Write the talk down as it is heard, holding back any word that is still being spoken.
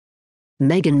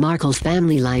Meghan Markle's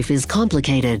family life is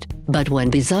complicated, but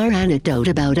one bizarre anecdote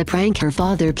about a prank her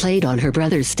father played on her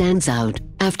brother stands out,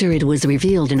 after it was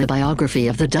revealed in a biography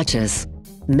of the Duchess.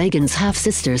 Meghan's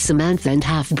half-sister Samantha and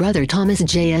half-brother Thomas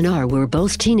Jr. were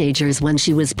both teenagers when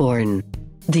she was born.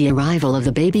 The arrival of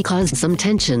the baby caused some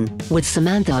tension, with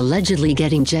Samantha allegedly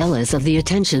getting jealous of the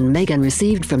attention Meghan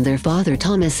received from their father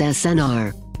Thomas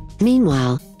Sr.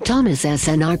 Meanwhile, Thomas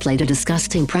Sr. played a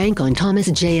disgusting prank on Thomas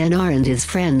Jr. and his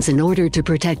friends in order to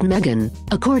protect Meghan,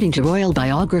 according to royal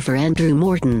biographer Andrew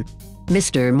Morton.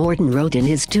 Mr. Morton wrote in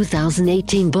his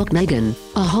 2018 book Meghan,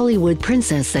 a Hollywood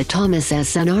princess, that Thomas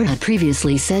Sr. had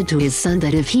previously said to his son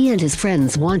that if he and his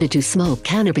friends wanted to smoke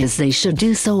cannabis they should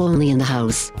do so only in the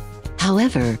house.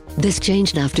 However, this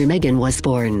changed after Meghan was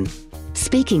born.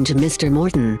 Speaking to Mr.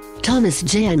 Morton, Thomas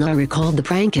Jr. recalled the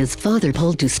prank his father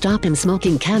pulled to stop him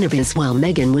smoking cannabis while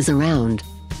Meghan was around.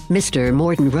 Mr.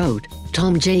 Morton wrote,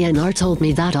 "Tom Jr. told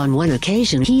me that on one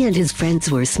occasion he and his friends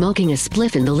were smoking a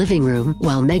spliff in the living room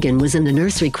while Meghan was in the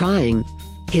nursery crying.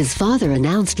 His father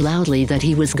announced loudly that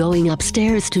he was going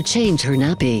upstairs to change her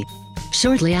nappy.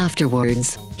 Shortly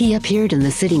afterwards, he appeared in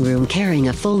the sitting room carrying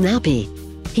a full nappy.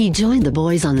 He joined the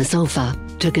boys on the sofa,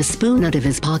 took a spoon out of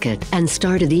his pocket and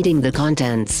started eating the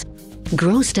contents.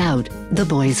 Grossed out, the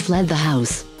boys fled the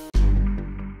house.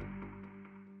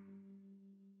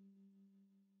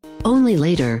 Only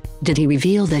later did he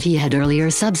reveal that he had earlier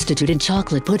substituted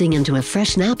chocolate pudding into a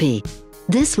fresh nappy.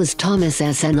 This was Thomas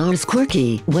Sr.'s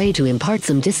quirky way to impart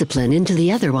some discipline into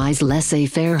the otherwise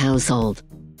laissez-faire household.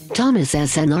 Thomas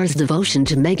Sr.'s devotion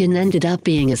to Meghan ended up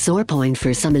being a sore point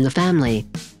for some in the family.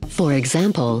 For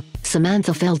example,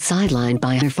 Samantha felt sidelined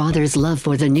by her father's love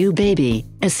for the new baby,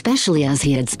 especially as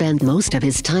he had spent most of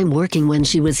his time working when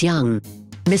she was young.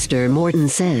 Mr. Morton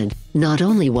said, not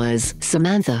only was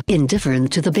Samantha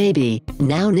indifferent to the baby,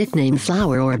 now nicknamed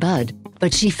Flower or Bud,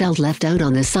 but she felt left out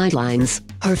on the sidelines,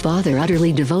 her father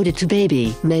utterly devoted to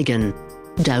baby Meghan.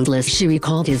 Doubtless she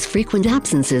recalled his frequent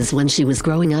absences when she was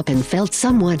growing up and felt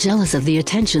somewhat jealous of the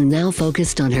attention now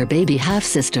focused on her baby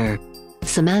half-sister.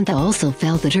 Samantha also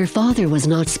felt that her father was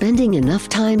not spending enough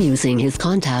time using his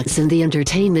contacts in the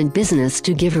entertainment business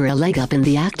to give her a leg up in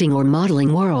the acting or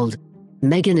modeling world.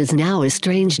 Meghan is now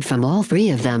estranged from all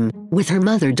three of them, with her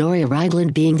mother Doria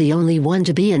Ragland being the only one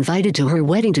to be invited to her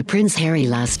wedding to Prince Harry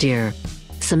last year.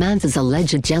 Samantha's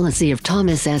alleged jealousy of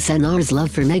Thomas Sr.'s love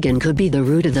for Meghan could be the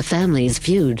root of the family's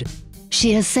feud.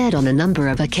 She has said on a number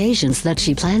of occasions that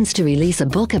she plans to release a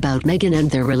book about Meghan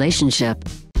and their relationship.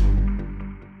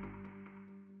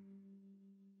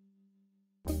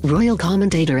 Royal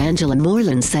commentator Angela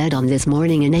Moreland said on This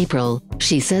Morning in April,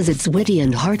 she says it's witty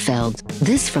and heartfelt,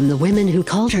 this from the women who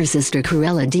called her sister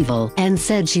Cruella Devil and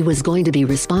said she was going to be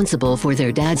responsible for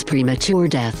their dad's premature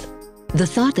death. The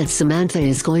thought that Samantha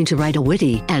is going to write a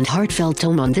witty and heartfelt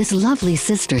tome on this lovely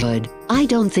sisterhood, I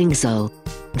don't think so.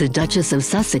 The Duchess of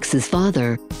Sussex's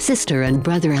father, sister and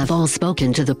brother have all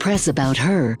spoken to the press about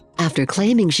her, after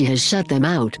claiming she has shut them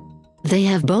out. They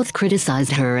have both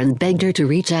criticized her and begged her to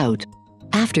reach out.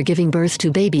 After giving birth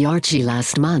to baby Archie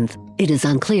last month, it is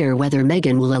unclear whether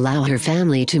Meghan will allow her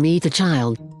family to meet the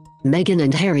child. Meghan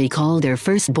and Harry called their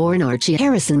firstborn Archie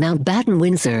Harrison Mountbatten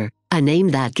Windsor, a name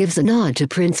that gives a nod to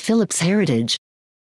Prince Philip's heritage.